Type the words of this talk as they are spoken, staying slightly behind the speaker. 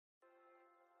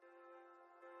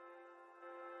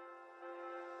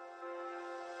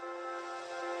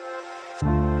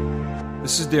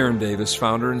This is Darren Davis,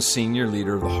 founder and senior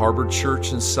leader of the Harbor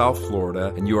Church in South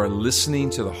Florida, and you are listening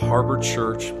to the Harbor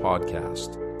Church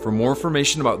podcast. For more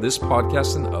information about this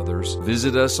podcast and others,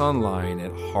 visit us online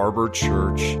at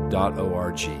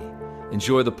harborchurch.org.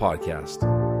 Enjoy the podcast.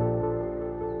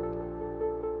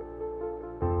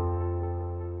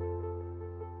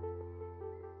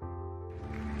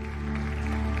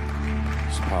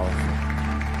 It's powerful.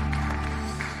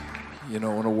 You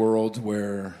know, in a world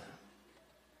where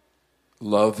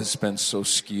love has been so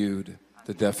skewed,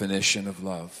 the definition of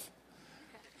love,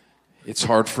 it's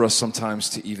hard for us sometimes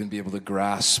to even be able to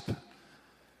grasp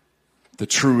the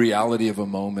true reality of a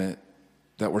moment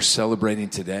that we're celebrating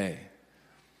today.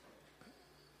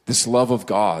 This love of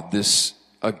God, this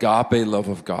agape love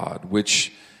of God,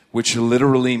 which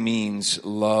literally means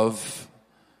love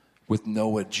with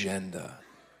no agenda.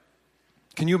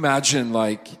 Can you imagine,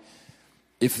 like,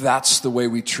 if that's the way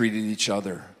we treated each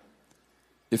other?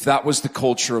 If that was the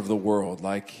culture of the world,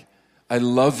 like, I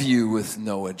love you with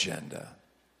no agenda.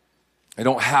 I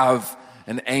don't have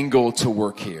an angle to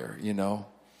work here, you know?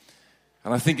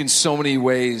 And I think in so many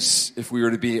ways, if we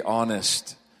were to be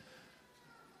honest,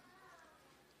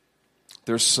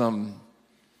 there's some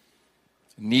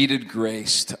needed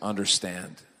grace to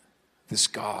understand this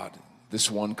God, this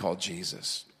one called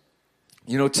Jesus.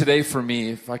 You know, today for me,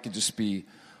 if I could just be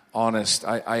honest,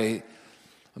 I'm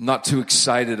not too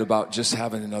excited about just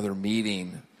having another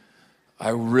meeting.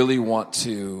 I really want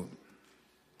to,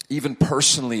 even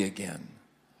personally again,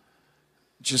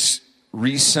 just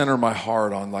recenter my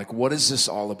heart on, like, what is this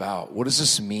all about? What does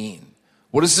this mean?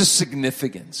 What is the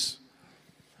significance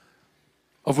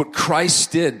of what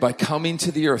Christ did by coming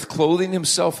to the earth, clothing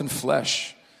himself in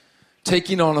flesh,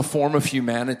 taking on a form of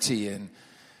humanity and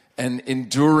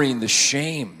enduring the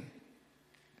shame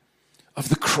of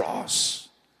the cross,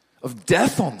 of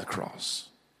death on the cross?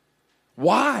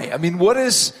 Why? I mean, what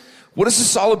is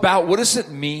this all about? What does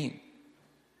it mean?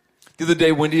 The other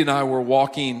day, Wendy and I were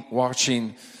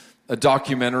watching a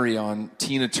documentary on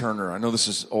Tina Turner. I know this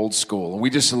is old school, and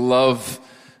we just love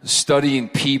studying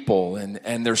people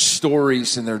and their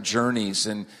stories and their journeys.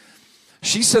 And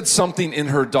she said something in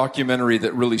her documentary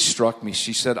that really struck me.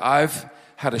 She said, I've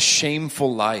had a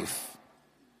shameful life,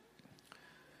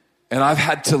 and I've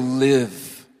had to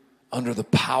live under the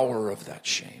power of that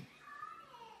shame.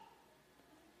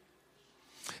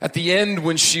 At the end,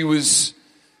 when she was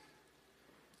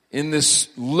in this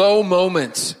low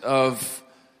moment of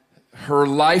her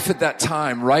life at that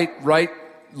time, right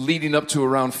leading up to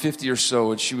around 50 or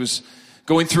so, and she was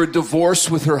going through a divorce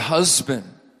with her husband.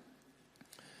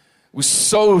 It was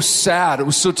so sad. It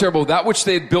was so terrible. That which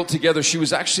they had built together, she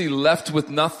was actually left with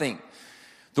nothing.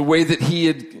 The way that he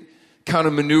had kind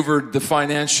of maneuvered the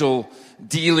financial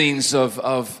dealings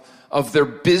of their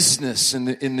business in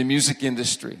the music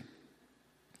industry.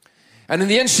 And in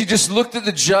the end, she just looked at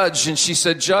the judge and she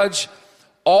said, Judge,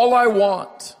 all I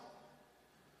want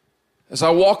as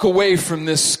I walk away from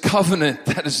this covenant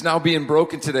that is now being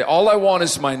broken today, all I want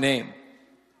is my name.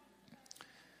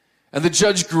 And the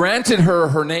judge granted her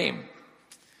her name.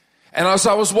 And as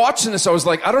I was watching this, I was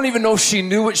like, I don't even know if she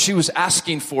knew what she was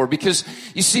asking for. Because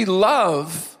you see,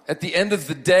 love, at the end of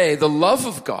the day, the love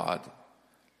of God,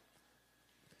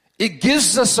 it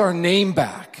gives us our name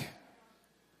back.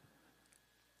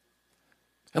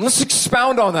 And let's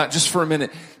expound on that just for a minute.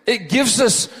 It gives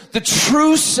us the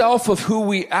true self of who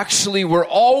we actually were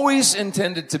always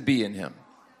intended to be in him.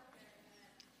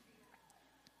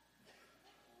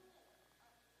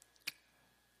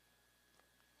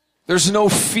 There's no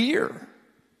fear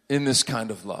in this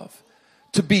kind of love.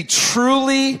 To be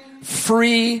truly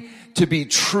free, to be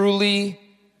truly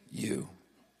you.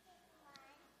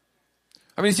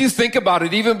 I mean, if you think about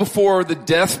it, even before the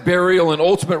death, burial, and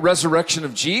ultimate resurrection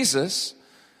of Jesus,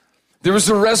 there was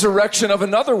a resurrection of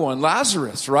another one,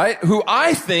 Lazarus, right? Who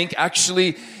I think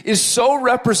actually is so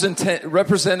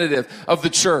representative of the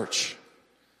church.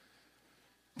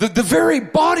 The very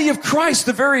body of Christ,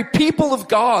 the very people of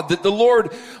God that the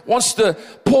Lord wants to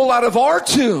pull out of our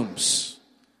tombs.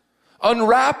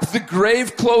 Unwrap the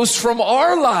grave clothes from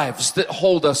our lives that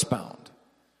hold us bound.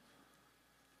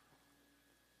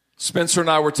 Spencer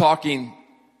and I were talking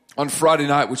on Friday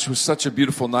night, which was such a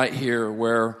beautiful night here,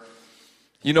 where,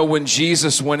 you know, when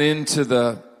Jesus went into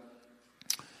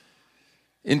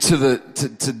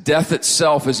death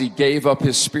itself, as he gave up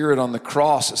his spirit on the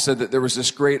cross, it said that there was this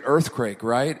great earthquake,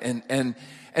 right? And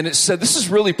it said, this is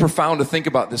really profound to think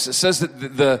about this. It says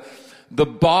that the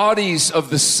bodies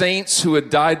of the saints who had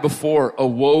died before,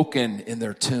 awoken in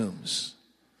their tombs,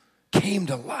 came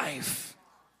to life.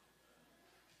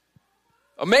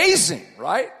 Amazing,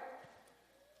 right?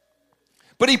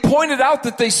 But he pointed out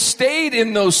that they stayed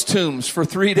in those tombs for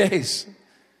 3 days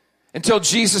until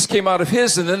Jesus came out of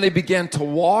his, and then they began to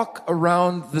walk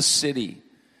around the city,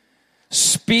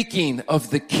 speaking of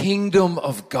the kingdom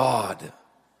of God.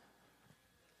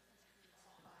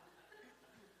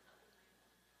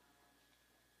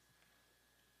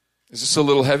 Is this a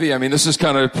little heavy? I mean, this is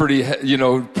kind of pretty,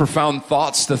 profound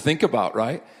thoughts to think about,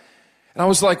 right? And I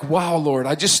was like, wow, Lord,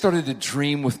 I just started to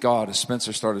dream with God as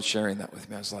Spencer started sharing that with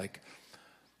me. I was like,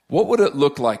 what would it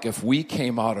look like if we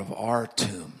came out of our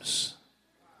tombs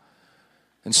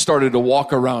and started to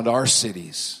walk around our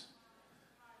cities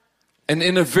and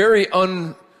in a very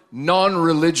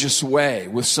non-religious way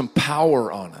with some power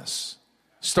on us,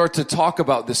 start to talk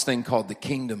about this thing called the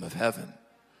kingdom of heaven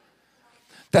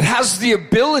that has the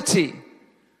ability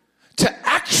to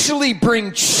actually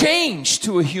bring change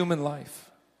to a human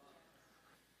life.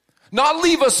 Not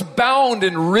leave us bound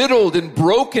and riddled in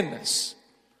brokenness.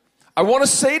 I want to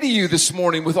say to you this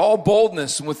morning with all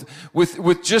boldness and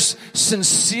with just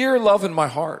sincere love in my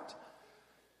heart,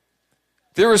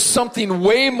 there is something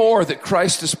way more that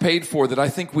Christ has paid for that I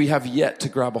think we have yet to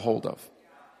grab a hold of.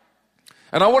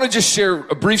 And I want to just share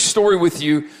a brief story with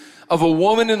you of a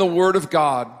woman in the Word of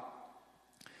God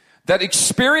that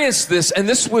experienced this, and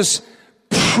this was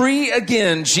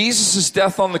again, Jesus'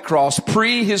 death on the cross,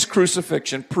 his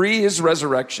crucifixion, his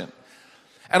resurrection.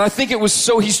 And I think it was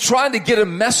so, he's trying to get a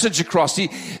message across.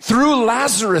 Through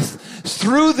Lazarus,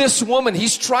 through this woman,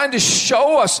 he's trying to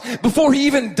show us before he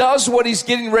even does what he's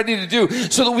getting ready to do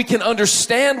so that we can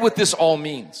understand what this all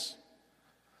means.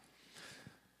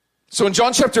 So in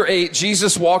John chapter 8,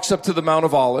 Jesus walks up to the Mount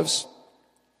of Olives,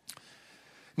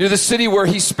 near the city where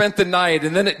he spent the night.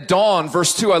 And then at dawn,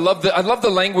 verse 2, I love the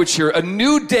language here. A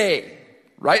new day,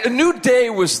 right? A new day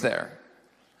was there.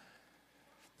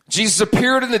 Jesus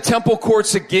appeared in the temple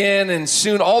courts again, and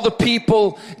soon all the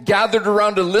people gathered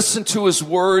around to listen to his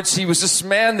words. He was this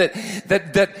man that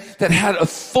had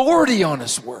authority on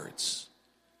his words.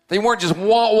 They weren't just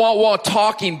wah,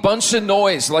 talking, bunch of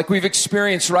noise like we've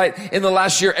experienced right in the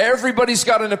last year. Everybody's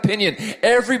got an opinion.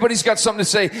 Everybody's got something to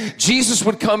say. Jesus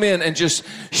would come in and just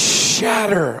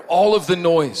shatter all of the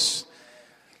noise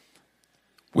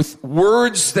with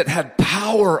words that had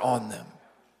power on them.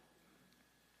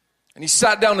 And he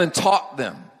sat down and taught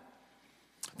them.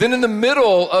 Then in the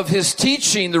middle of his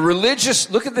teaching, the religious,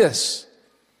 look at this.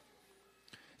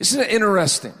 Isn't it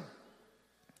interesting?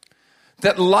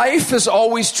 That life is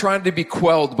always trying to be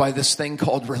quelled by this thing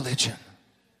called religion.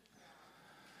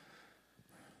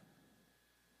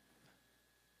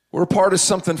 We're a part of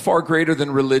something far greater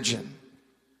than religion.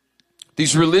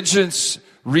 These religious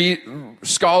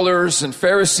scholars and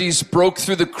Pharisees broke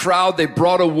through the crowd. They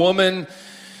brought a woman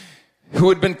who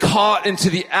had been caught into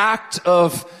the act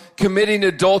of committing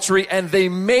adultery, and they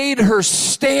made her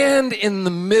stand in the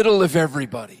middle of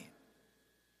everybody.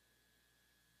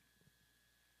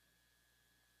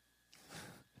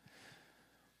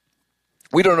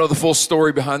 We don't know the full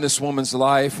story behind this woman's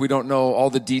life. We don't know all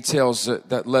the details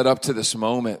that led up to this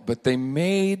moment. But they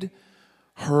made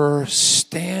her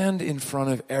stand in front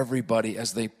of everybody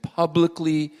as they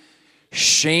publicly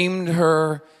shamed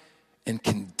her and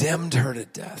condemned her to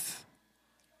death.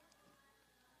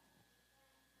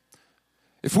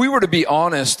 If we were to be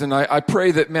honest, and I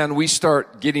pray that, man, we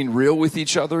start getting real with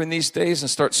each other in these days and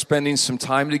start spending some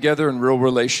time together in real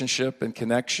relationship and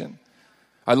connection.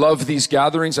 I love these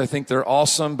gatherings. I think they're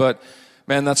awesome, but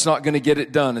man, that's not going to get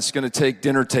it done. It's going to take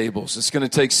dinner tables. It's going to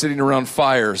take sitting around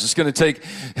fires. It's going to take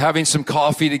having some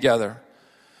coffee together.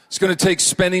 It's going to take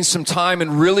spending some time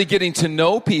and really getting to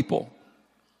know people.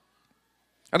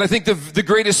 And I think the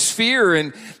greatest fear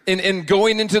in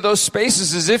going into those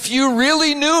spaces is, if you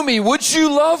really knew me, would you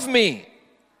love me?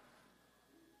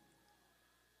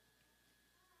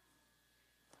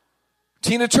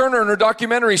 Tina Turner in her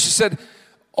documentary, she said,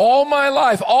 all my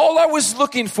life, all I was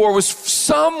looking for was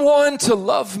someone to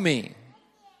love me.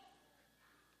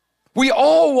 We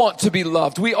all want to be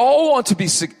loved. We all want to be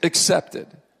accepted.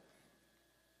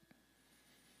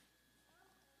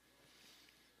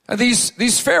 And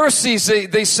these Pharisees,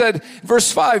 they said,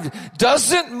 verse 5,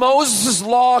 doesn't Moses'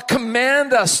 law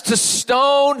command us to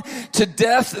stone to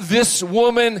death this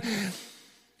woman?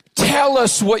 Tell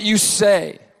us what you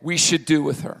say we should do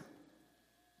with her.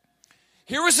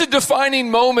 Here was a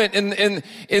defining moment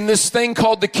in this thing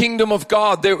called the kingdom of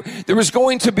God. There was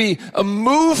going to be a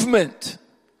movement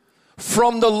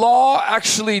from the law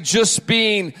actually just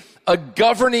being a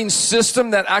governing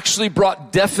system that actually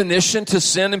brought definition to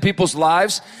sin in people's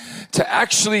lives, to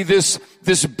actually this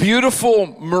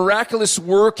beautiful, miraculous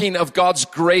working of God's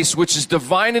grace, which is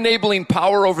divine enabling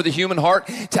power over the human heart,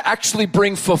 to actually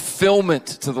bring fulfillment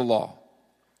to the law.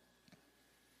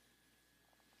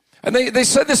 And they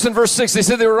said this in verse 6. They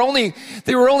said they were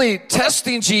only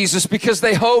testing Jesus because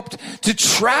they hoped to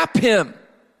trap him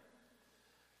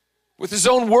with his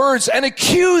own words and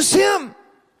accuse him.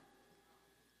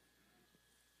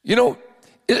 You know,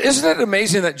 isn't it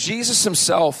amazing that Jesus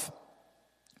himself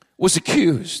was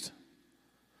accused?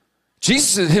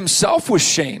 Jesus himself was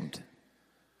shamed.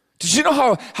 Did you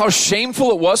know how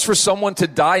shameful it was for someone to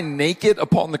die naked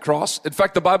upon the cross? In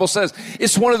fact, the Bible says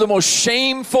it's one of the most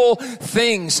shameful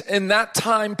things in that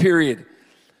time period.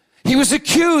 He was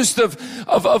accused of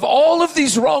all of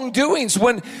these wrongdoings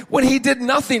when he did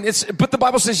nothing. But the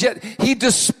Bible says, yet he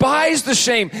despised the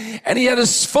shame, and he had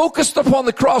us focused upon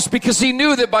the cross because he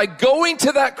knew that by going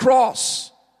to that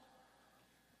cross,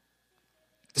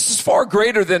 this is far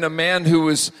greater than a man who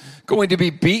was going to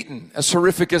be beaten, as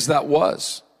horrific as that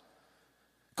was.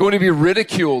 Going to be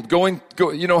ridiculed,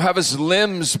 have his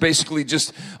limbs basically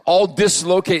just all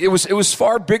dislocated. It was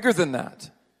far bigger than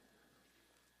that.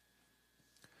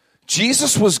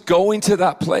 Jesus was going to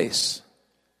that place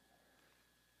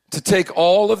to take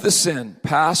all of the sin,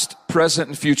 past, present,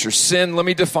 and future. Sin, let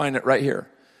me define it right here.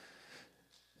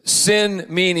 Sin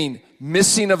meaning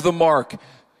missing of the mark.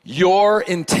 Your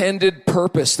intended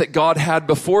purpose that God had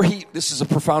before this is a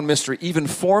profound mystery, even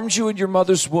formed you in your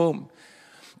mother's womb.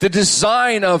 The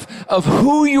design of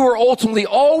who you were ultimately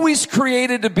always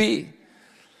created to be.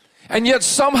 And yet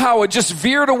somehow it just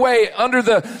veered away under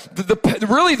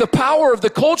the power of the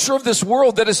culture of this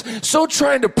world that is so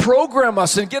trying to program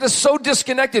us and get us so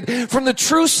disconnected from the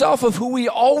true self of who we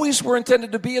always were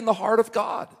intended to be in the heart of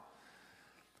God.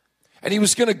 And he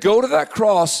was going to go to that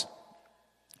cross.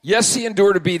 Yes, he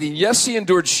endured a beating. Yes, he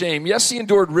endured shame. Yes, he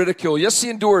endured ridicule. Yes, he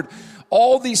endured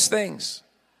all these things.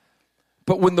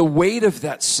 But when the weight of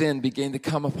that sin began to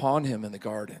come upon him in the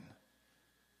garden,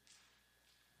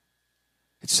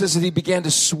 it says that he began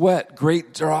to sweat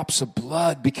great drops of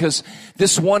blood because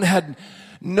this one had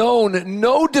known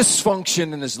no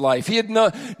dysfunction in his life. He had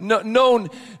known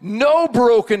no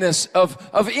brokenness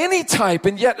of any type,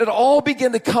 and yet it all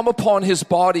began to come upon his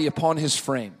body, upon his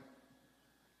frame.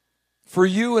 For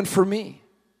you and for me.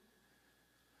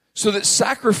 So that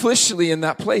sacrificially in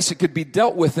that place it could be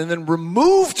dealt with and then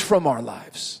removed from our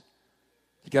lives.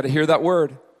 You got to hear that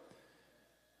word.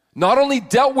 Not only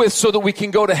dealt with so that we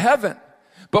can go to heaven,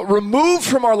 but removed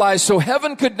from our lives so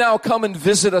heaven could now come and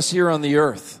visit us here on the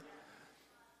earth.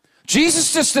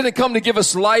 Jesus just didn't come to give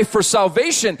us life for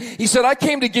salvation. He said, I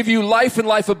came to give you life and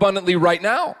life abundantly right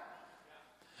now.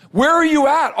 Where are you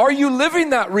at? Are you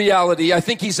living that reality? I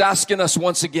think he's asking us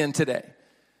once again today.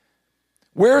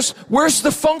 Where's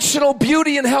the functional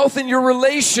beauty and health in your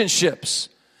relationships?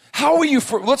 How are you,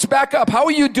 let's back up. How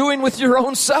are you doing with your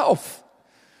own self?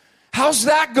 How's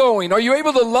that going? Are you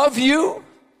able to love you?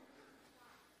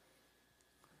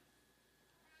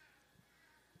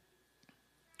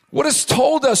 What is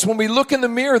told us when we look in the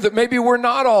mirror that maybe we're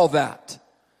not all that?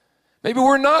 Maybe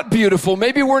we're not beautiful.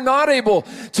 Maybe we're not able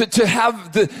to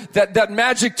have that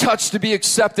magic touch to be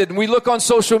accepted. And we look on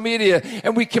social media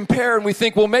and we compare and we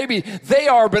think, well, maybe they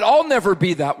are, but I'll never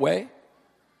be that way.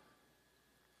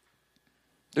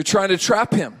 They're trying to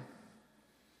trap him.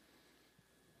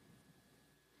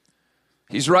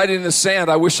 He's writing in the sand.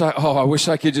 I wish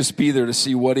I could just be there to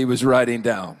see what he was writing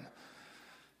down.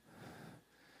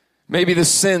 Maybe the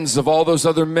sins of all those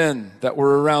other men that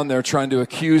were around there trying to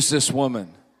accuse this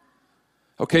woman.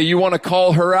 Okay, you want to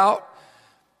call her out?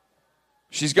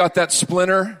 She's got that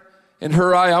splinter in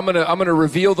her eye. I'm gonna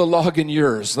reveal the log in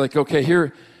yours. Like, okay,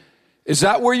 here, is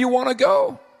that where you want to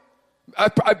go? I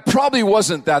probably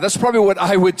wasn't that. That's probably what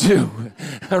I would do.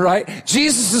 All right?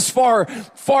 Jesus is far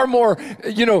more,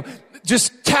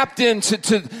 just tapped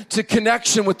into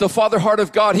connection with the Father heart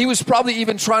of God. He was probably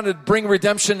even trying to bring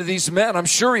redemption to these men. I'm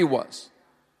sure he was.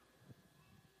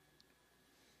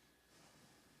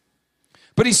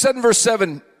 But he said in verse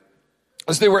 7,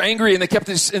 as they were angry and they kept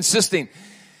insisting,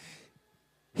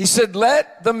 he said,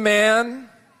 let the man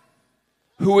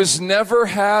who has never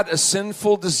had a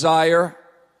sinful desire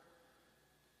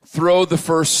throw the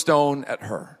first stone at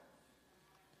her.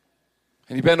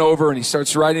 And he bent over and he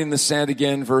starts writing in the sand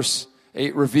again. Verse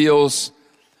 8 reveals,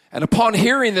 and upon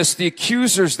hearing this, the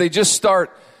accusers, they just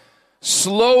start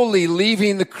slowly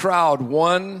leaving the crowd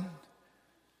one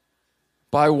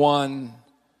by one.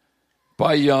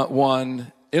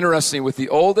 Interesting, with the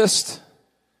oldest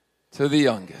to the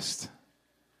youngest.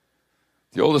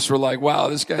 The oldest were like, wow,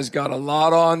 this guy's got a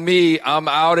lot on me. I'm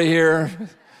out of here.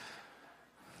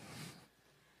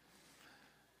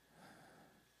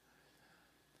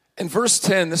 In verse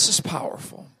 10, this is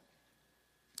powerful.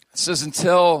 It says,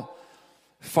 until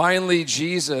finally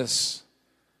Jesus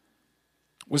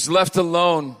was left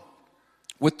alone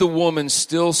with the woman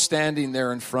still standing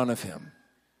there in front of him.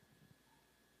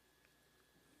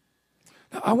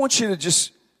 Now, I want you to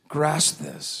just grasp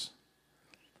this.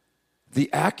 The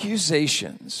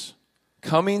accusations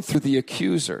coming through the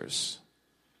accusers,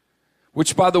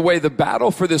 which, by the way, the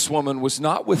battle for this woman was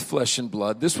not with flesh and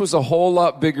blood. This was a whole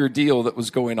lot bigger deal that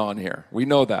was going on here. We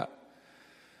know that.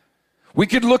 We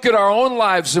could look at our own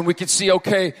lives and we could see,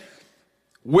 okay,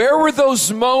 where were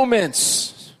those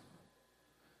moments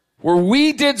where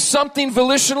we did something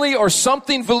volitionally or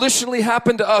something volitionally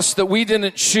happened to us that we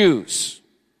didn't choose,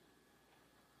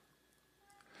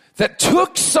 that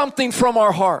took something from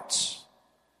our hearts?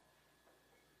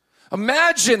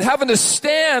 Imagine having to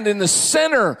stand in the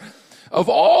center of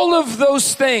all of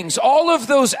those things, all of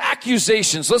those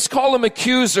accusations. Let's call them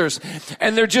accusers.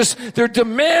 And they're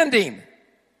demanding.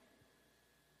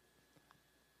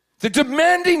 They're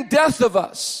demanding death of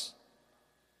us.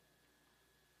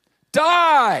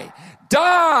 Die,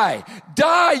 die,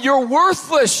 die. You're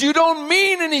worthless. You don't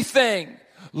mean anything.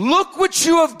 Look what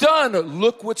you have done.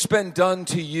 Look what's been done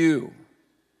to you.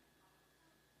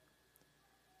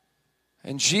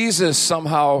 And Jesus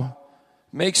somehow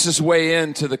makes his way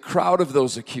into the crowd of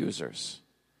those accusers.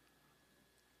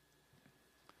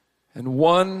 And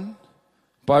one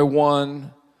by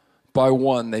one by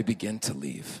one, they begin to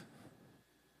leave.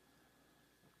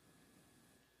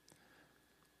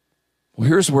 Well,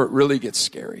 here's where it really gets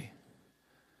scary.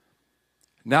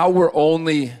 Now we're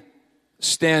only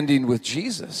standing with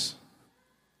Jesus.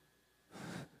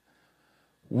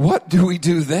 What do we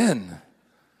do then?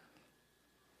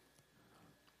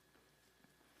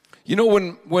 You know,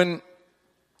 when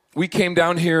we came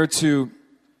down here I'm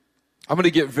going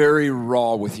to get very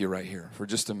raw with you right here for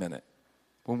just a minute.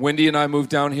 When Wendy and I moved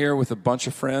down here with a bunch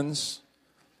of friends,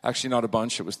 actually not a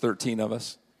bunch, it was 13 of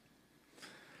us.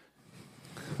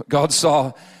 God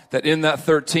saw that in that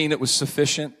 13 it was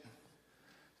sufficient.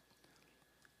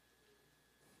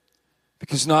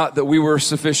 Because not that we were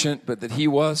sufficient, but that he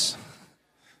was.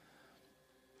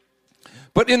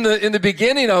 But in the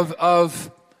beginning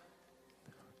of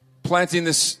planting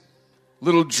this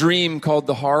little dream called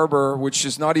the Harbor, which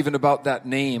is not even about that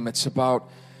name, it's about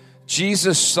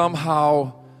Jesus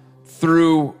somehow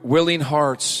through willing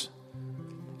hearts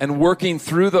and working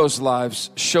through those lives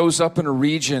shows up in a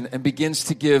region and begins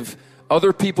to give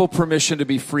other people permission to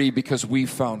be free because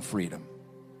we've found freedom.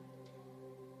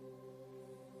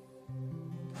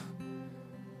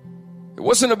 It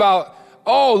wasn't about,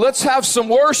 oh, let's have some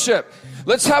worship.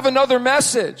 Let's have another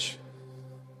message.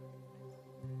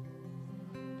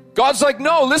 God's like,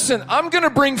 no, listen, I'm going to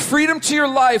bring freedom to your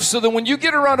life so that when you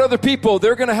get around other people,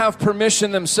 they're going to have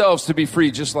permission themselves to be free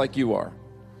just like you are.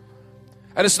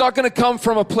 And it's not going to come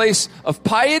from a place of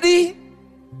piety.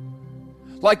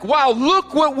 Like, wow,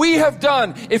 look what we have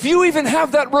done. If you even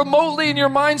have that remotely in your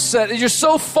mindset, you're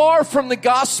so far from the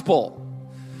gospel.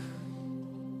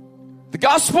 The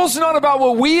gospel is not about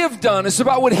what we have done. It's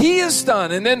about what he has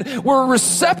done. And then we're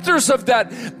receptors of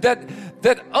that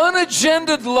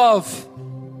unagendered love.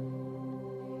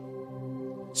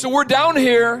 So we're down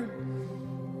here.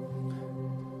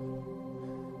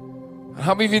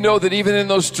 How many of you know that even in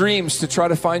those dreams, to try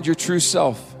to find your true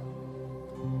self,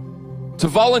 to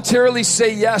voluntarily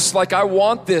say yes, like I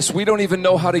want this, we don't even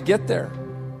know how to get there.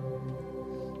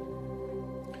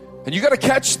 And you got to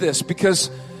catch this because,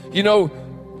 you know,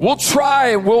 we'll try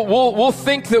and we'll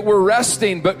think that we're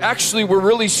resting, but actually we're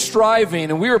really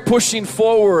striving and we are pushing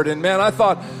forward. And man, I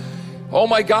thought, oh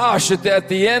my gosh, at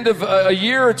the end of a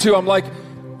year or two, I'm like,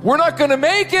 we're not going to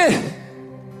make it.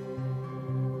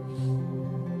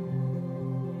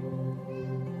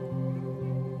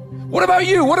 What about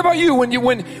you? What about you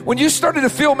when you started to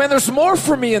feel, man, there's more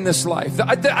for me in this life.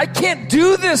 I can't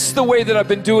do this the way that I've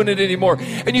been doing it anymore.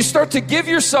 And you start to give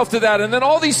yourself to that, and then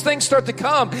all these things start to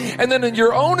come. And then in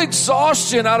your own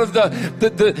exhaustion out of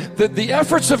the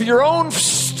efforts of your own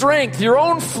strength, your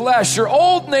own flesh, your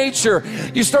old nature,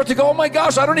 you start to go, oh my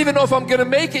gosh, I don't even know if I'm going to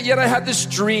make it, yet I had this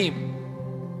dream.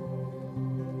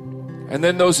 And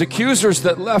then those accusers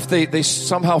that left, they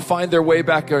somehow find their way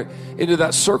back into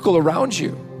that circle around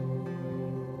you.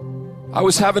 I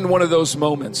was having one of those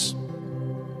moments.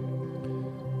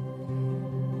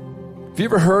 Have you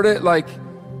ever heard it like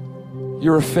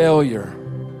you're a failure?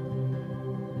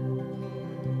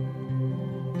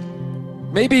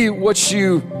 Maybe what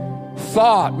you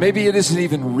thought, maybe it isn't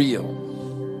even real.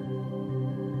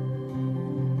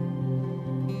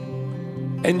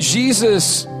 And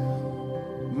Jesus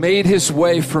made his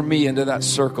way for me into that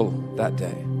circle that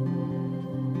day.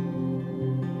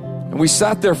 And we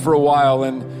sat there for a while,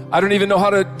 and I don't even know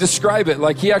how to describe it.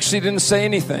 Like, he actually didn't say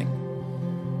anything.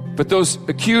 But those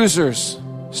accusers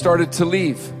started to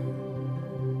leave.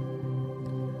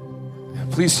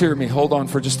 Please hear me. Hold on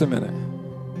for just a minute.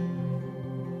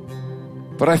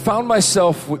 But I found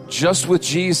myself just with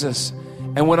Jesus.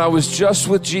 And when I was just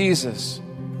with Jesus,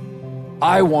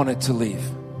 I wanted to leave.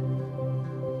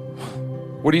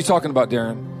 What are you talking about,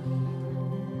 Darren?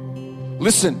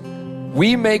 Listen,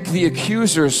 we make the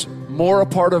accusers more a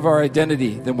part of our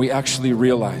identity than we actually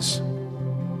realize.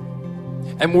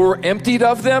 And when we're emptied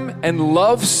of them and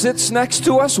love sits next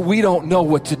to us, we don't know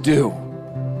what to do.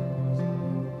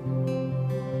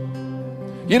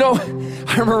 You know,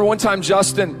 I remember one time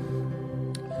Justin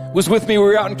was with me. We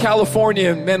were out in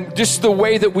California, and man, just the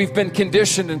way that we've been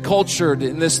conditioned and cultured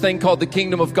in this thing called the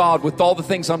kingdom of God, with all the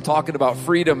things I'm talking about,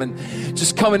 freedom and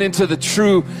just coming into the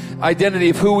true identity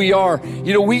of who we are.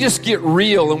 You know, we just get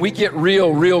real, and we get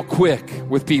real quick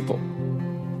with people.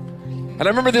 And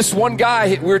I remember this one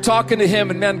guy, we were talking to him,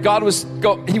 and man,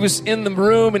 he was in the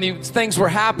room, and things were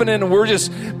happening, and we're just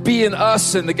being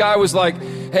us. And the guy was like,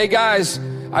 "Hey guys,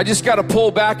 I just got to pull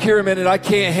back here a minute. I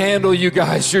can't handle you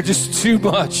guys. You're just too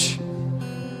much."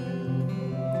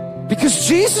 Because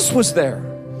Jesus was there.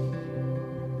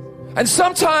 And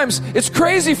sometimes it's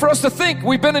crazy for us to think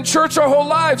we've been in church our whole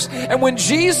lives, and when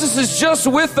Jesus is just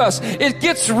with us, it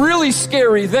gets really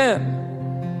scary then.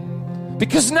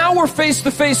 Because now we're face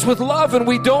to face with love, and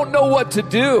we don't know what to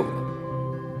do.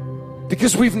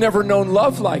 Because we've never known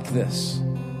love like this.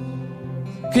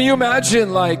 Can you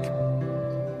imagine,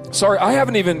 sorry, I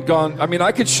haven't even gone,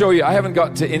 I could show you, I haven't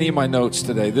gotten to any of my notes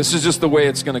today. This is just the way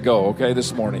it's going to go, okay,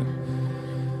 this morning.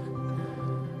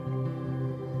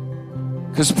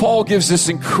 Because Paul gives this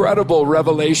incredible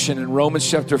revelation in Romans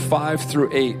chapter 5 through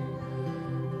 8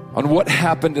 on what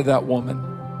happened to that woman.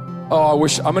 Oh,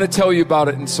 I'm going to tell you about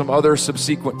it in some other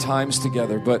subsequent times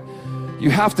together, but you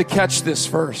have to catch this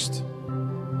first.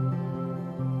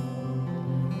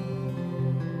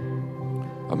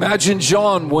 Imagine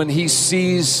John when he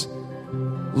sees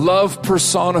love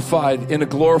personified in a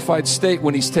glorified state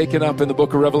when he's taken up in the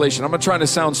book of Revelation. I'm not trying to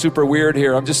sound super weird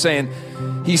here. I'm just saying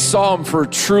he saw him for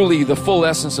truly the full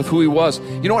essence of who he was.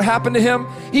 You know what happened to him?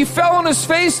 He fell on his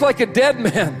face like a dead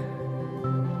man.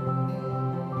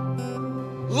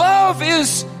 Love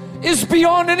is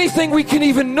beyond anything we can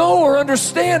even know or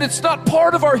understand. It's not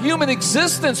part of our human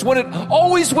existence when it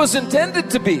always was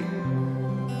intended to be.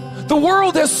 The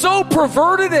world has so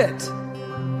perverted it.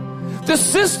 The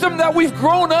system that we've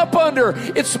grown up under,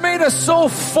 it's made us so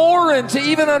foreign to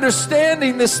even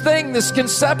understanding this thing, this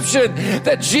conception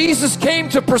that Jesus came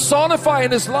to personify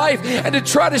in his life and to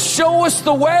try to show us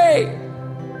the way.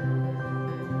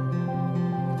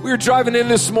 We were driving in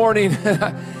this morning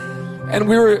and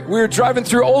we were driving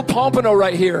through Old Pompano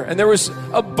right here, and there was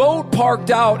a boat parked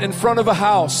out in front of a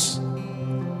house.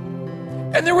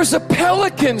 And there was a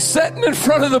pelican sitting in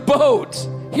front of the boat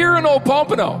here in Old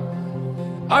Pompano.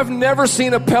 I've never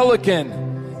seen a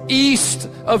pelican east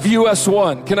of US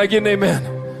 1. Can I get an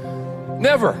amen?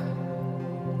 Never.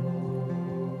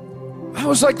 I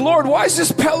was like, Lord, why is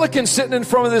this pelican sitting in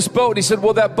front of this boat? He said,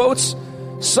 well, that boat's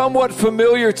somewhat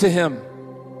familiar to him.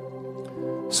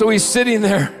 So he's sitting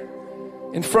there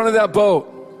in front of that boat.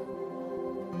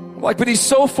 I'm like, but he's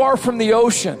so far from the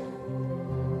ocean.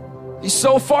 He's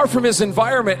so far from his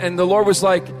environment. And the Lord was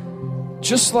like,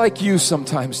 just like you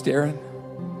sometimes, Darren.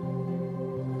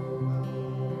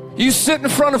 You sit in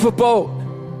front of a boat,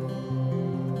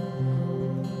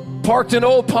 parked in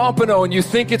Old Pompano, and you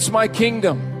think it's my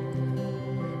kingdom.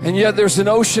 And yet there's an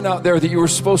ocean out there that you were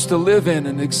supposed to live in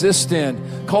and exist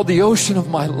in, called the ocean of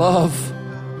my love.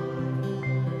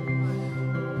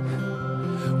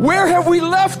 Where have we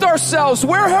left ourselves?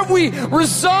 Where have we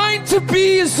resigned to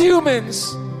be as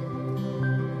humans?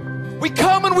 We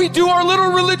come and we do our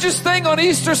little religious thing on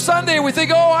Easter Sunday. We think,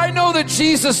 oh, I know that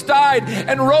Jesus died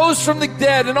and rose from the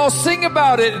dead, and I'll sing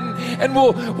about it, and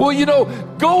we'll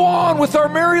go on with our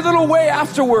merry little way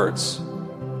afterwards.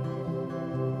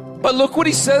 But look what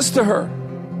he says to her.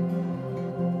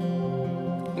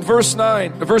 In verse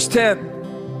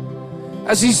 10,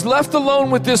 as he's left alone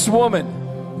with this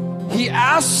woman, he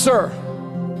asks her,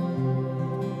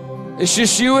 it's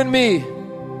just you and me.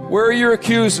 Where are your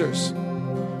accusers?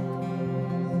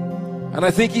 And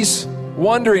I think he's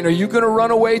wondering, are you going to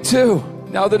run away too?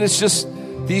 Now that it's just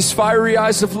these fiery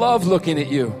eyes of love looking at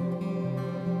you.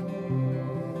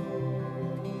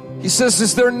 He says,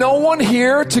 is there no one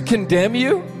here to condemn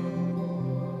you?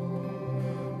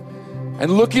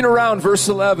 And looking around, verse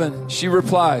 11, she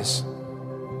replies,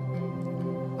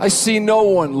 I see no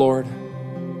one, Lord.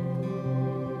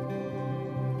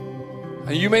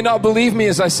 And you may not believe me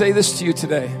as I say this to you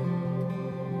today.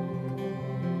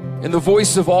 In the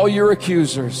voice of all your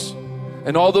accusers,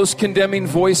 and all those condemning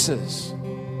voices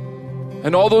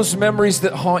and all those memories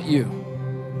that haunt you,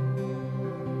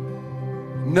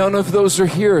 none of those are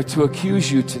here to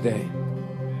accuse you today.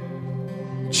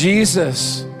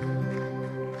 Jesus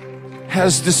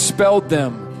has dispelled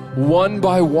them one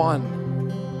by one.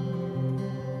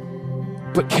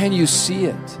 But can you see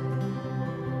it?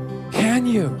 Can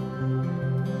you?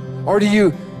 Or do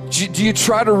you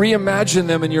try to reimagine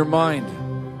them in your mind?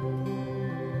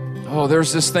 Oh,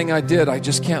 there's this thing I did. I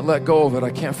just can't let go of it.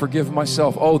 I can't forgive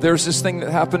myself. Oh, there's this thing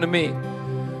that happened to me.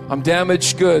 I'm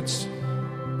damaged goods.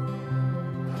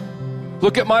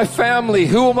 Look at my family.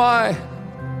 Who am I?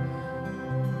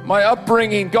 My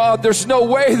upbringing. God, there's no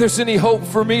way there's any hope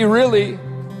for me, really.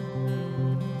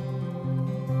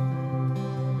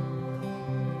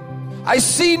 I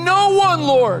see no one,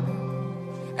 Lord.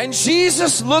 And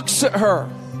Jesus looks at her.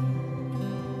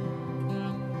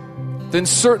 Then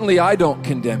certainly I don't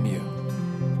condemn you.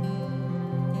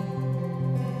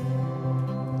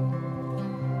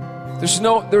 There's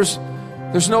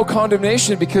no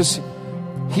condemnation because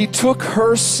he took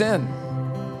her sin.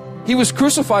 He was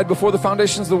crucified before the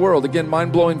foundations of the world. Again,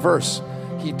 mind-blowing verse.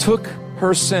 He took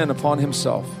her sin upon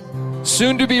himself.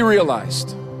 Soon to be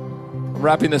realized. I'm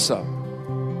wrapping this up.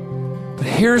 But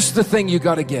here's the thing you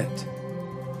got to get.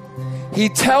 He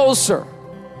tells her,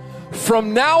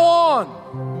 from now on,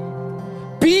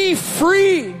 be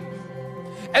free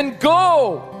and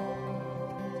go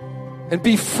and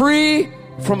be free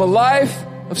from a life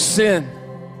of sin.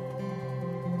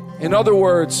 In other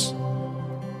words,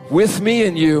 with me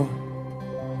and you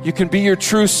can be your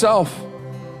true self.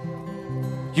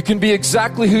 You can be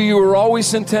exactly who you were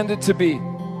always intended to be.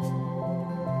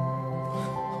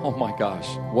 Oh my gosh,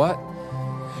 what?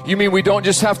 You mean we don't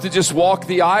just have to just walk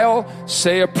the aisle,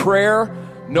 say a prayer,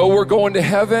 know we're going to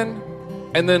heaven,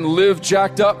 and then live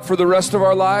jacked up for the rest of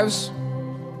our lives?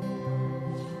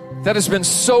 That has been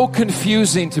so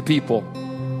confusing to people,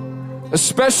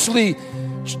 especially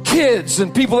kids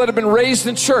and people that have been raised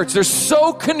in church. They're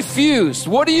so confused.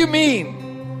 What do you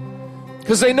mean?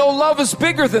 Because they know love is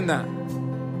bigger than that.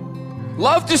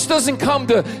 Love just doesn't come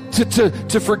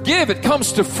to forgive. It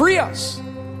comes to free us.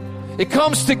 It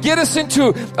comes to get us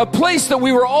into a place that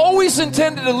we were always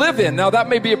intended to live in. Now, that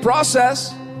may be a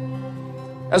process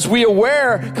as we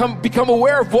become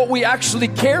aware of what we actually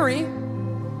carry.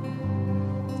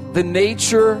 The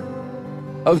nature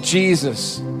of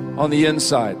Jesus on the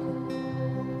inside.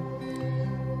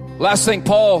 Last thing,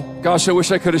 Paul, gosh, I wish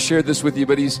I could have shared this with you,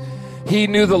 but he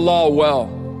knew the law well.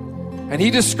 And he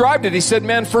described it. He said,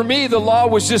 man, for me, the law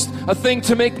was just a thing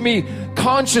to make me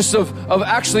conscious of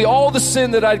actually all the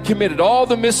sin that I'd committed, all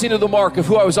the missing of the mark of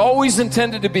who I was always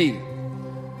intended to be.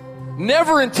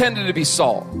 Never intended to be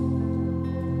Saul.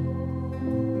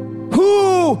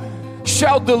 Who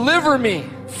shall deliver me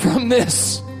from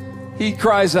this? He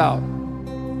cries out.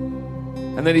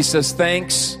 And then he says,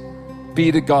 thanks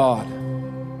be to God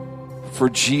for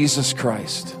Jesus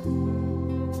Christ.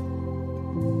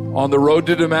 On the road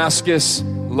to Damascus,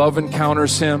 love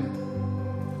encounters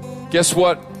him. Guess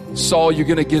what, Saul? You're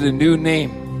going to get a new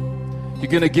name.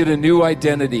 You're going to get a new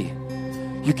identity.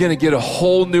 You're going to get a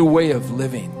whole new way of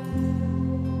living.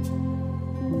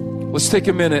 Let's take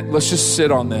a minute. Let's just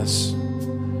sit on this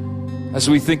as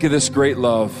we think of this great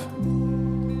love.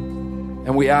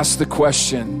 And we ask the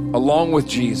question, along with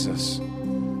Jesus,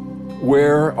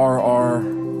 where are our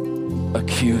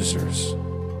accusers?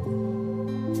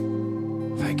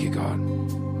 Thank you, God.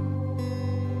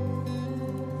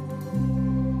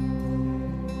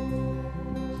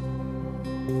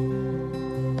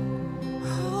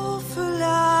 Oh, for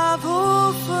love,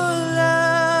 oh, for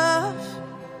love.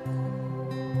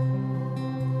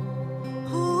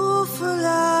 Oh, for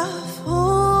love,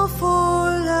 oh, for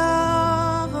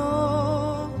love.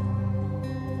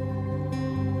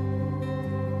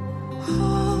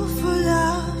 Oh, for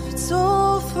love, it's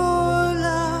all for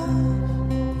love.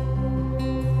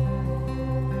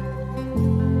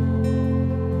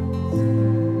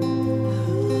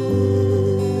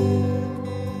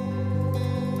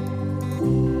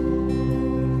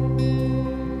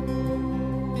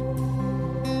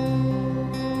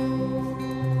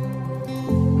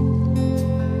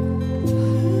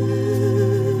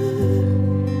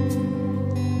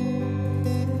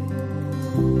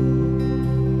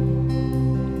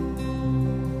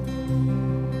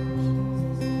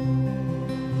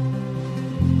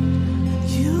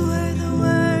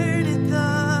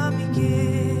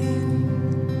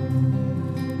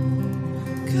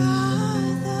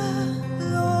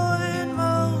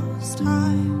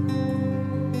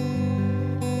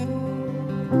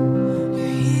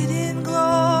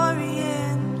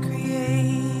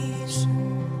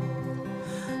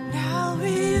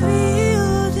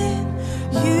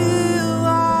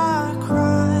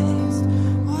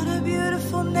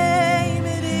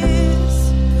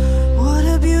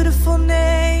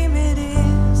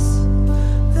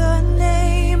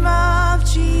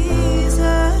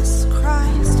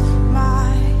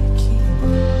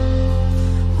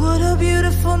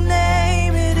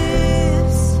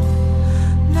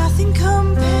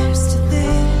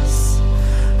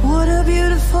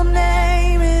 wonderful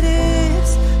name it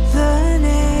is, the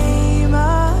name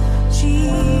of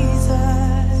Jesus.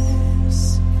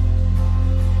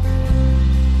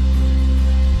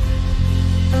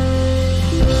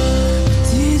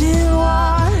 Didn't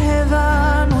want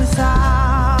heaven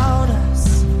without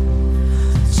us.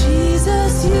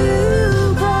 Jesus,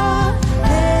 you brought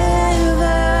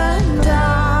heaven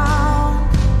down.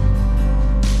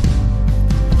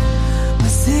 My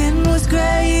sin was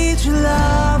great, your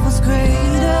love was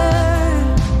greater.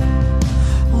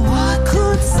 What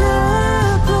could separate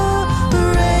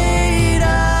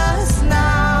us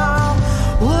now?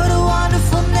 What a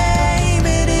wonderful name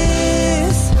it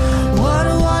is. What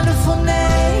a wonderful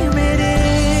name it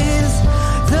is.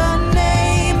 The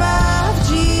name of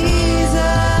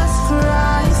Jesus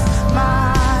Christ,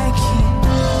 my King.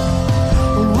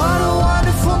 What a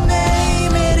wonderful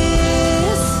name it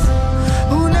is.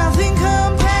 Oh, nothing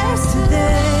compares to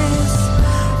this.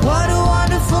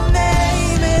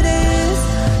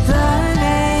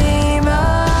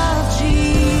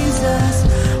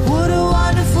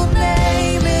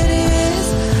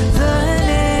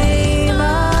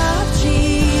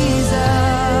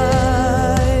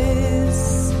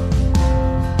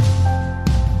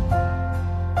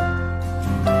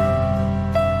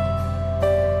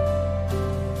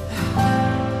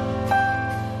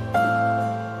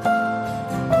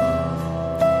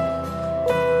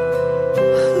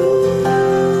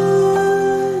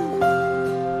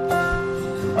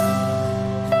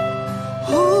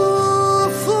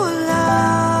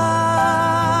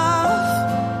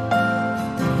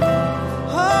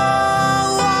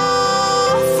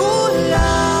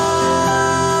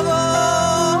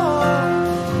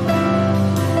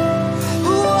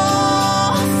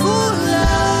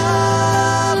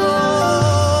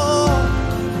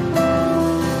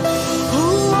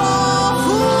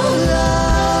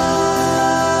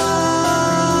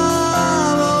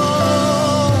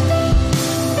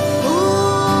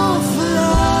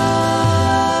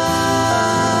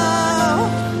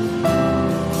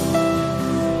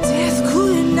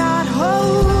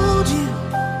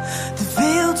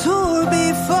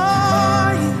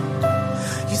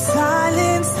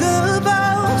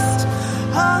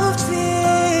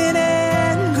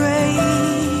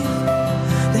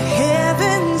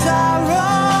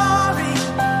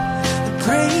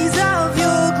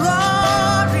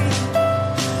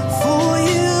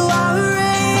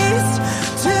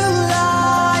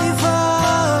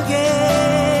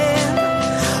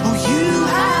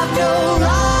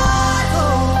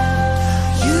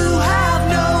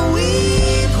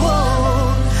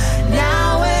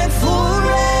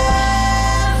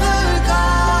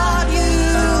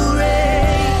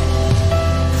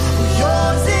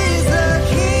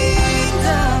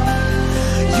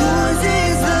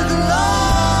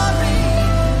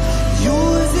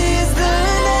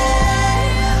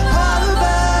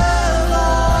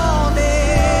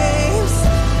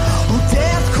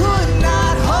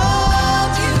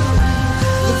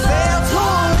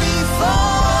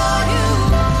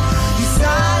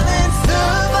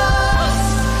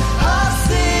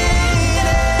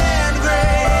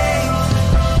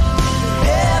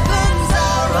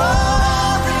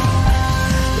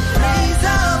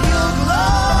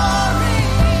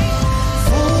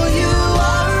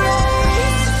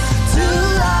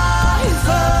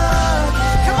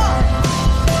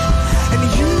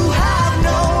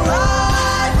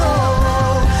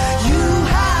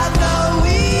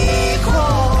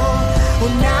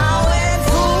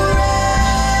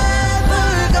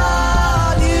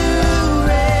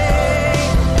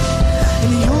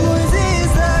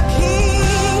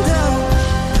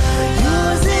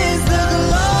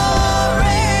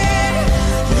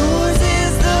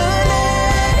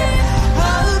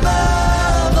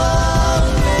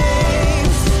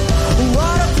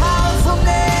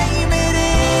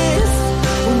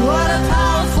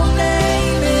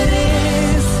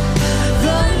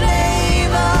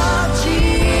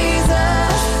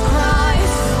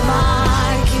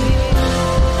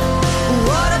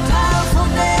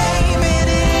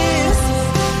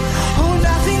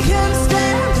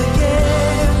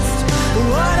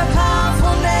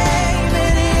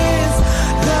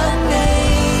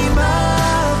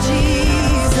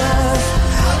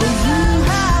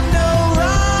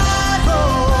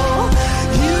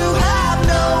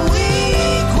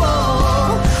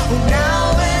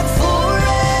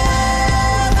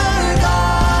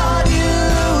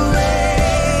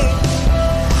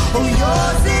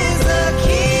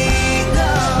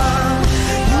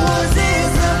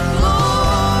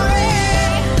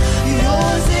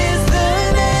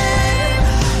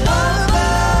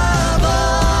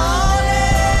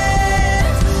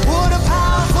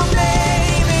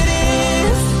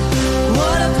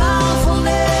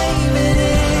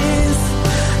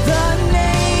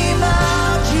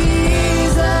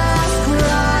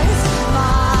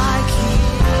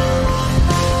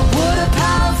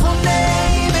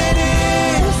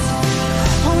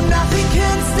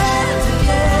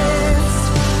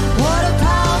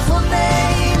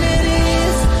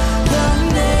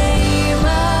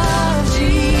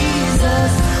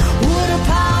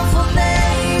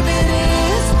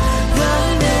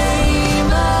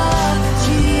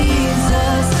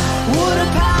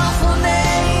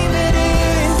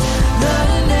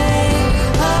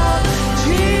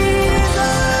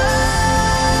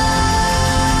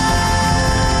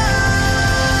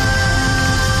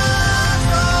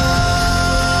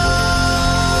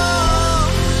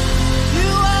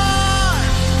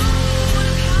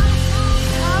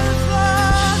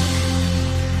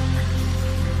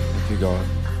 you, God.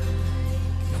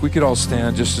 If we could all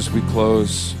stand just as we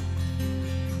close.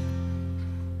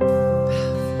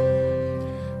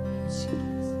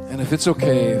 And if it's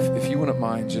okay, if you wouldn't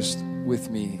mind just with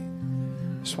me,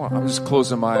 I'm just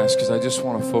closing my eyes because I just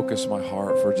want to focus my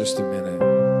heart for just a minute.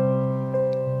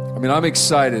 I mean, I'm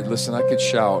excited. Listen, I could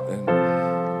shout and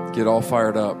get all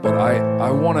fired up, but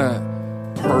I want to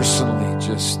personally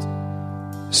just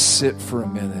sit for a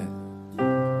minute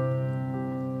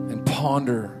and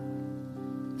ponder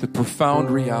the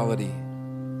profound reality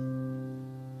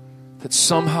that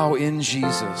somehow in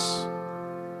Jesus,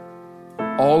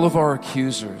 all of our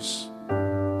accusers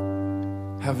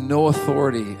have no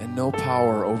authority and no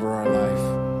power over our life.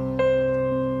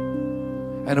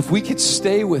 And if we could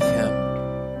stay with Him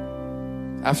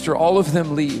after all of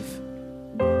them leave,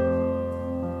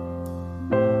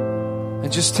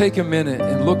 and just take a minute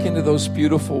and look into those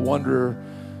beautiful,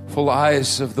 wonderful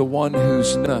eyes of the one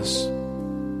who's in us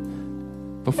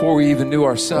before we even knew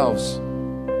ourselves,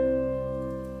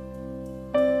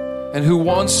 and who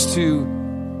wants to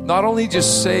not only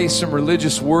just say some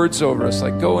religious words over us,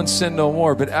 like go and sin no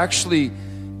more, but actually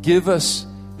give us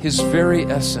His very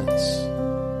essence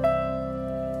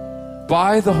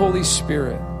by the Holy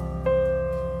Spirit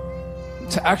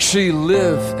to actually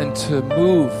live and to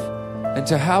move and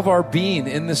to have our being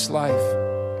in this life.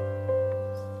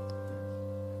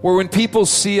 Where when people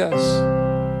see us,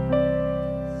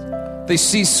 they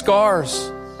see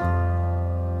scars,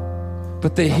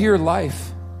 but they hear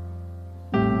life.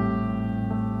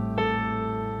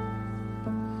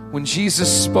 When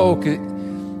Jesus spoke,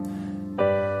 even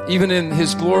in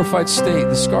His glorified state,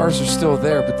 the scars are still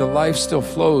there, but the life still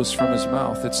flows from His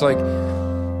mouth. It's like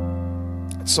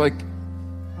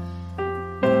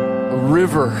a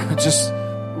river, just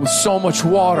with so much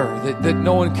water that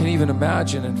no one can even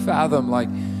imagine and fathom. Like,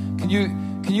 can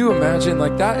you imagine?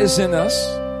 Like, that is in us.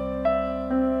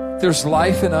 There's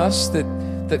life in us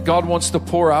that God wants to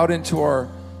pour out into our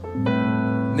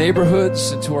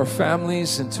neighborhoods, into our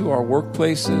families, into our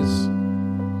workplaces,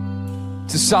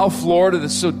 to South Florida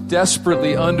that's so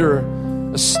desperately under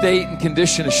a state and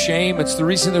condition of shame. It's the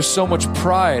reason there's so much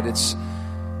pride. It's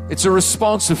a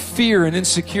response of fear and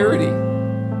insecurity.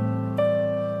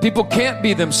 People can't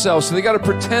be themselves, so they got to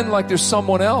pretend like there's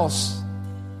someone else.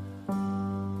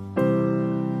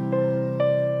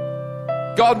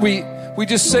 God, we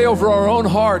just say over our own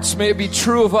hearts, may it be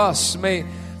true of us. May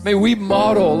we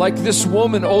model like this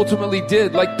woman ultimately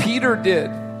did, like Peter did,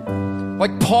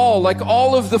 like Paul, like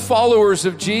all of the followers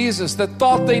of Jesus that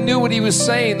thought they knew what He was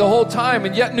saying the whole time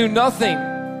and yet knew nothing.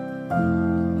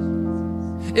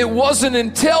 It wasn't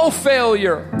until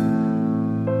failure,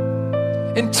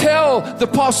 until the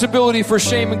possibility for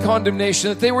shame and condemnation,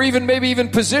 that they were maybe even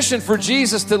positioned for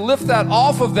Jesus to lift that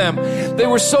off of them. They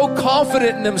were so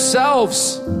confident in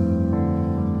themselves.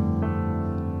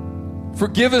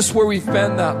 Forgive us where we've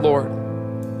been that, Lord.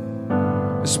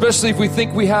 Especially if we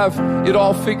think we have it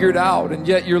all figured out, and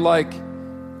yet you're like,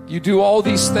 you do all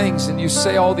these things and you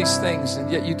say all these things,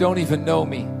 and yet you don't even know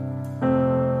me.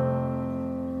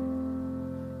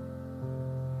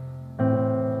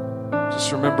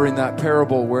 Just remembering that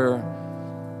parable where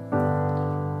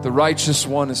the righteous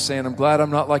one is saying, I'm glad I'm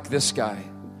not like this guy.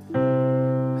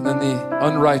 And then the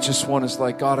unrighteous one is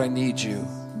like, God, I need you.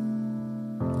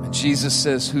 And Jesus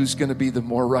says, who's going to be the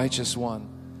more righteous one?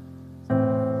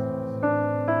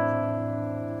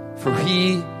 For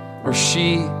he or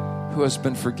she who has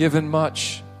been forgiven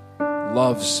much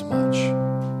loves much.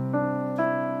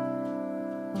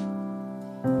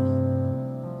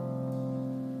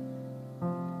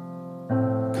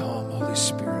 Come, Holy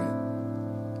Spirit,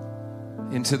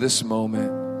 into this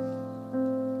moment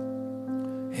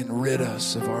and rid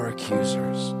us of our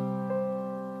accusers.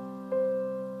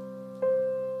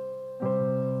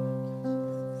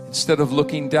 Instead of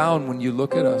looking down when you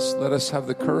look at us, let us have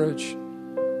the courage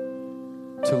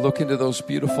to look into those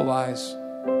beautiful eyes.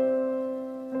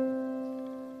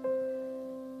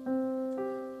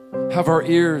 Have our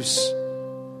ears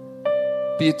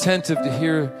be attentive to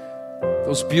hear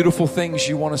those beautiful things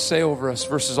you want to say over us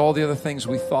versus all the other things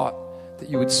we thought that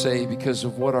you would say because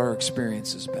of what our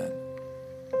experience has been.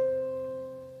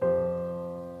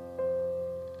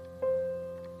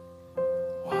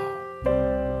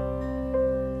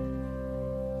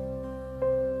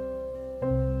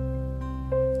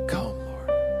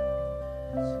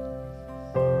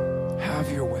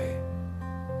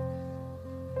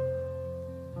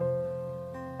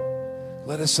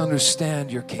 Let us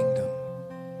understand your kingdom.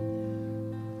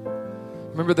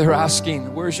 Remember, they're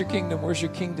asking, where's your kingdom? Where's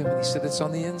your kingdom? And he said, it's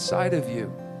on the inside of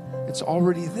you. It's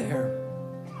already there.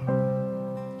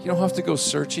 You don't have to go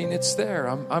searching. It's there.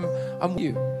 I'm with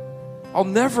you. I'll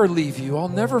never leave you. I'll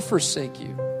never forsake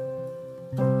you.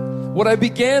 What I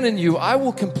began in you, I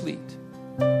will complete.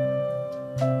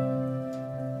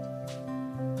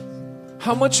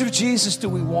 How much of Jesus do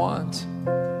we want?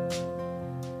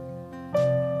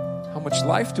 How much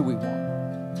life do we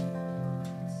want?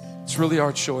 It's really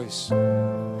our choice.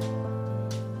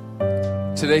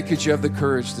 Today, could you have the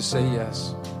courage to say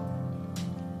yes?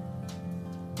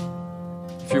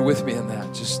 If you're with me in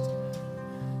that, just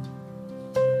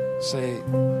say,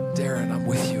 Darren, I'm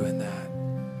with you in that.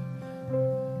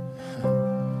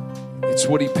 It's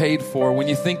what he paid for. When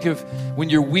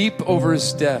you weep over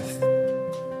his death,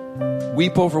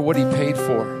 weep over what he paid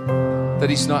for, that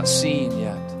he's not seen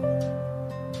yet.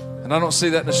 And I don't say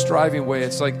that in a striving way.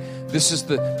 It's like, this is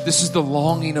the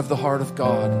longing of the heart of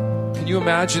God. Can you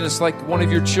imagine? It's like one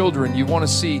of your children. You want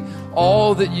to see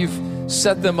all that you've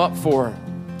set them up for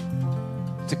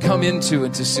to come into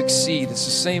and to succeed. It's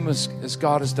the same as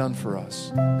God has done for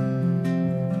us.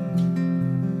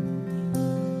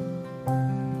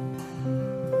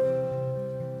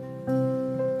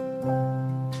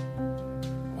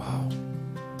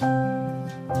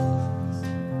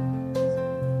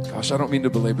 I don't mean to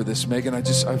belabor this, Megan.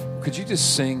 Could you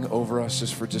just sing over us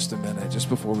just for just a minute, just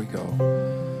before we go?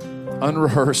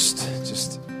 Unrehearsed,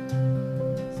 just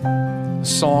a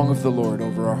song of the Lord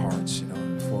over our hearts,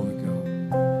 before we go.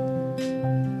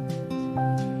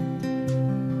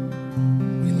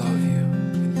 We love you.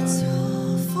 We love you. It's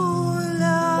all for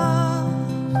love.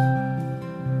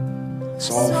 It's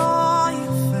all for Saw you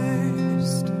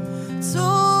first. It's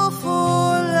all for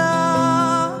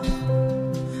love.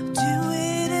 Do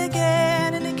it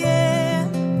again and again.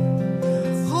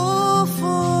 All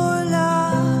for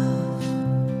love.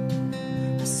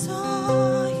 I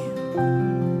saw you.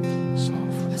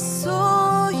 I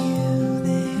saw you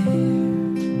there.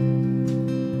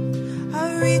 I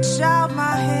reach out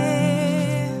my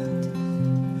hand.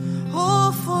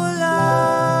 All for love.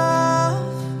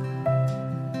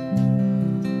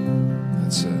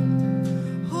 That's it.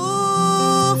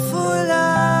 Ooh, for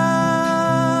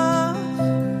love,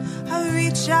 I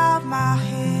reach out my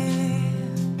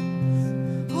hand.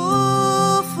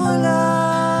 Ooh, for love.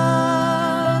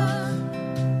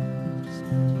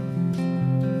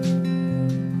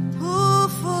 Ooh,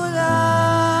 for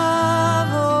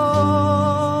love.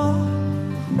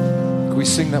 Can we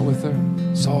sing that with her?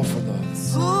 It's all for love.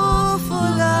 Ooh, for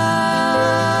love.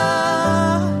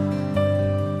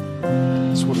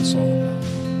 That's what it's all about.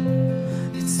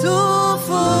 It's all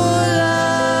for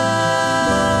love.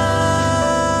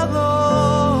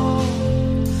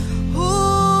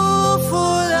 Ooh,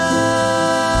 for love.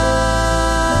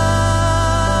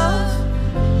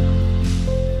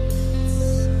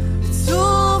 It's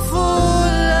all for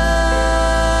love.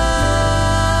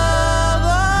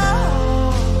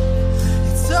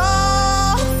 It's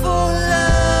all for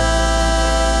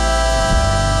love.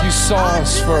 You saw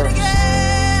us first.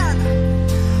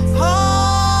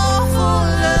 All for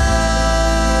love.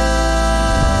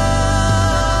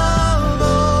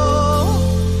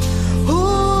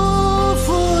 Ooh,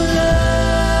 for love.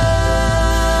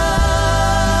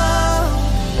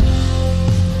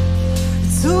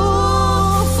 It's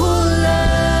all for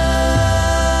love.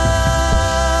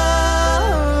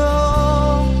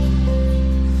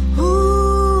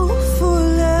 Ooh, for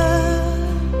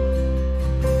love.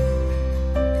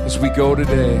 As we go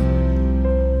today,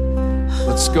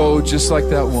 let's go just like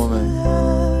that woman.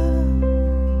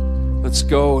 Let's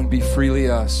go and be freely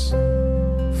us,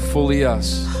 fully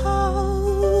us,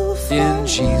 in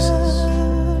Jesus.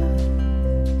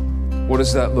 What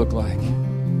does that look like?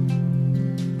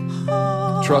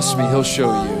 Trust me, he'll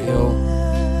show you.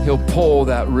 He'll pull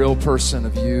that real person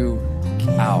of you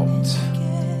out.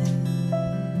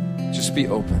 Just be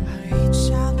open. Reach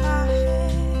out my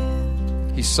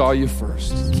hand He saw you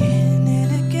first. again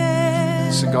and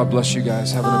again. So God bless you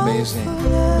guys. Have an amazing,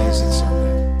 amazing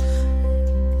Sunday.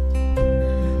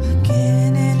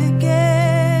 Again and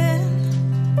again,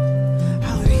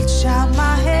 I'll reach out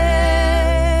my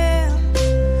hand,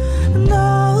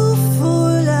 no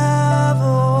for love.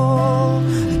 Oh,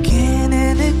 again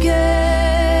and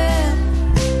again,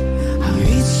 I'll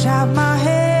reach out my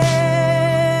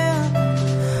hand,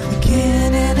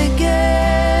 again and again.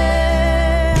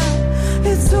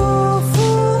 It's all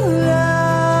for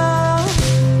love.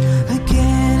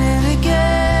 Again and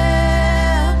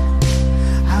again,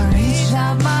 I reach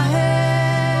out my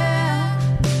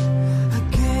hand.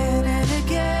 Again and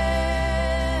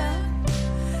again,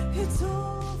 it's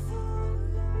all for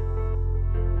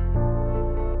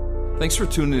love. Thanks for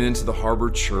tuning into the Harbor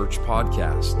Church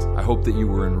podcast. I hope that you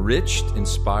were enriched,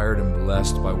 inspired, and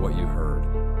blessed by what you heard.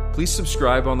 Please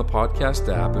subscribe on the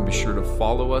podcast app and be sure to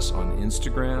follow us on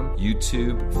Instagram,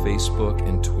 YouTube, Facebook,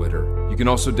 and Twitter. You can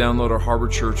also download our Harbor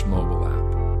Church mobile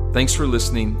app. Thanks for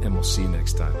listening, and we'll see you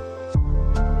next time.